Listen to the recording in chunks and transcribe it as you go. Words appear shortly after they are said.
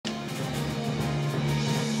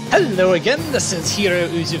Hello again, this is Heero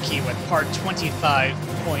Uzuki with part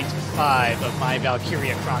 25.5 of my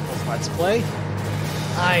Valkyria Chronicles Let's Play.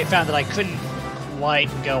 I found that I couldn't quite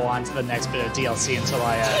go on to the next bit of DLC until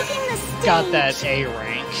I got that A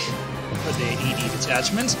rank for the Edy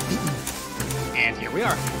Detachment. And here we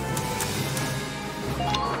are.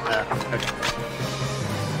 Okay.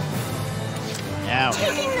 Now,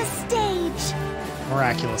 taking the stage.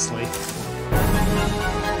 Miraculously.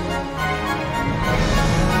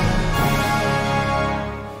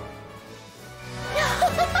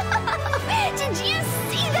 Did you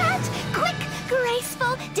see that? Quick,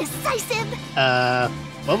 graceful, decisive.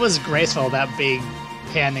 What was graceful about being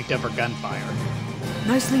panicked over gunfire?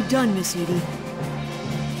 Nicely done, Miss Edy.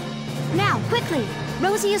 Now, quickly.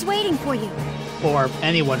 Rosie is waiting for you. Or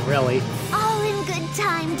anyone, really. All in good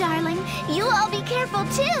time, darling. You all be careful,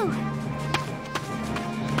 too.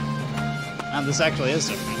 This actually is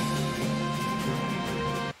different.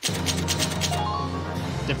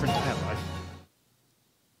 Different dialogue.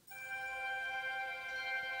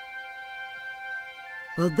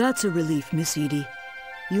 Well, that's a relief, Miss Edy.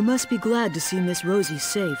 You must be glad to see Miss Rosie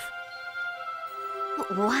safe.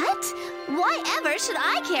 What? Why ever should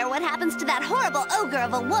I care what happens to that horrible ogre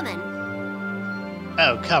of a woman?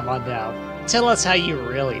 Oh, come on now. Tell us how you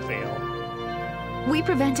really feel. We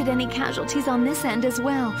prevented any casualties on this end as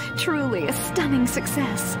well. Truly a stunning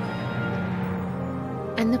success.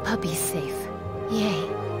 And the puppy's safe. Yay.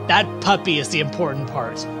 That puppy is the important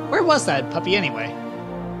part. Where was that puppy anyway?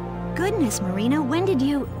 Goodness, Marina, when did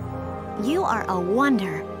you... You are a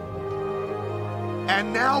wonder.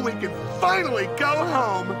 And now we can finally go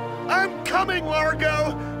home. I'm coming,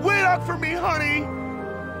 Largo. Wait up for me, honey.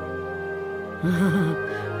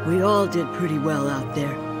 We all did pretty well out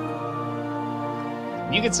there.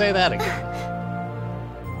 You could say that again.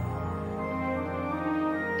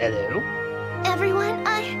 Hello? Everyone,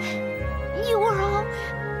 You were all...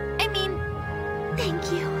 I mean, thank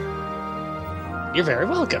you. You're very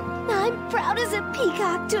welcome. I'm proud as a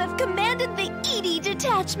peacock to have commanded the Edy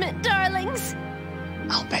Detachment, darlings.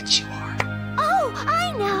 I'll bet you are. Oh,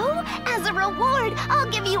 I know! As a reward, I'll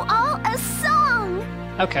give you all a song!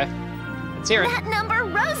 Okay. Let's hear it. That number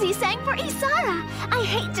Rosie sang for Isara. I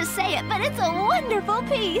hate to say it, but it's a wonderful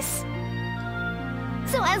piece.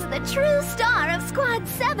 So as the true star of Squad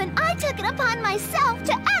 7, I took it upon myself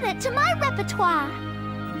to add it to my repertoire.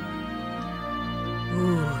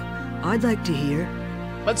 Ooh, I'd like to hear.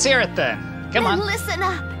 Let's hear it then. Come on. Then listen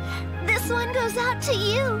up. This one goes out to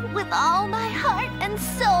you with all my heart and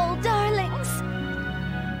soul, darlings.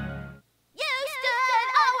 You stood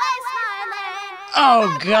always smiling.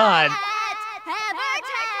 Oh, God.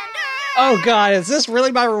 Oh, God. Is this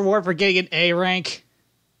really my reward for getting an A rank?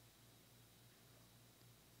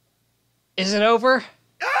 Is it over?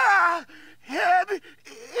 Ah! Head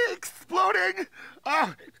exploding.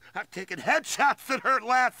 Oh, I've taken headshots that hurt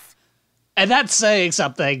less. And that's saying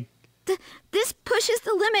something. This pushes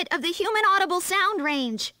the limit of the human audible sound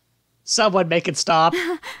range. Someone make it stop.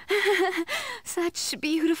 Such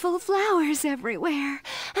beautiful flowers everywhere.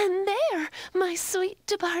 And there, my sweet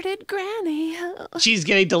departed granny. She's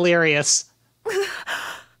getting delirious.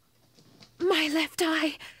 My left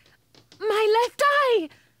eye. My left eye!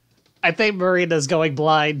 I think Marina's going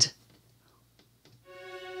blind.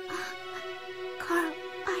 Carl,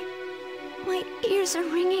 my ears are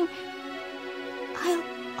ringing. I'll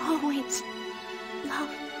always love.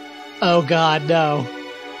 Oh, God, no.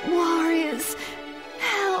 War is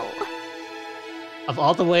hell. Of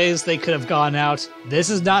all the ways they could have gone out,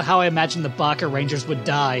 this is not how I imagined the Baka Rangers would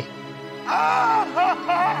die.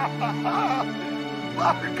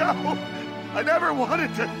 Largo, I never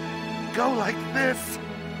wanted to go like this.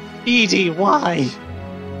 Edy, why?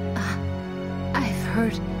 I've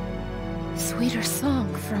heard sweeter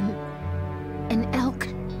song from an elk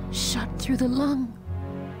shot through the lung.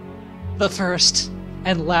 The first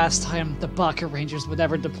and last time the Baka Rangers would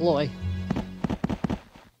ever deploy.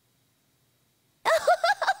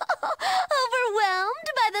 Overwhelmed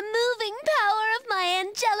by the moving power of my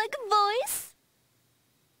angelic voice?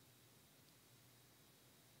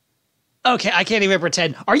 Okay, I can't even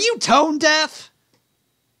pretend. Are you tone deaf?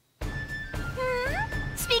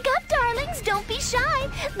 Speak up, darlings. Don't be shy.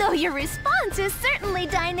 Though your response is certainly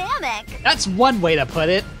dynamic. That's one way to put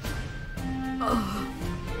it.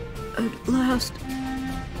 At last,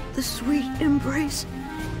 the sweet embrace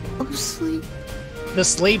of sleep. The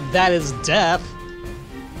sleep that is death.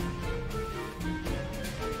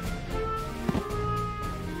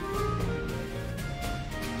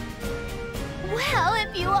 Well,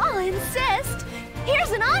 if you all insist,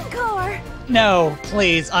 here's an encore. No,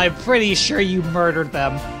 please, I'm pretty sure you murdered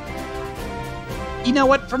them. You know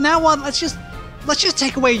what? From now on, let's just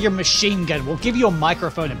take away your machine gun. We'll give you a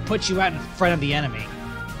microphone and put you out in front of the enemy.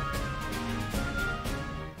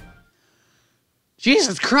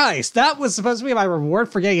 Jesus Christ, that was supposed to be my reward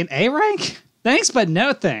for getting an A rank? Thanks, but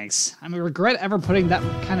no thanks. I regret ever putting that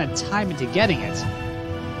kind of time into getting it.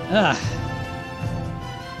 Ugh.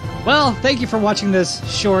 Well, thank you for watching this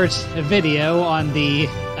short video on the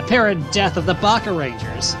apparent death of the Baka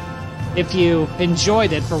Rangers. If you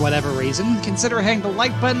enjoyed it for whatever reason, consider hitting the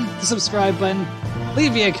like button, the subscribe button,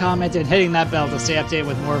 leave me a comment, and hitting that bell to stay updated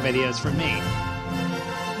with more videos from me.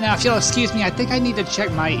 Now, if you'll excuse me, I think I need to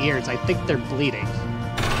check my ears. I think they're bleeding.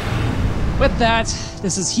 With that,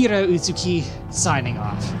 this is Heero Uzuki signing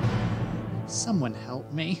off. Someone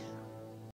help me.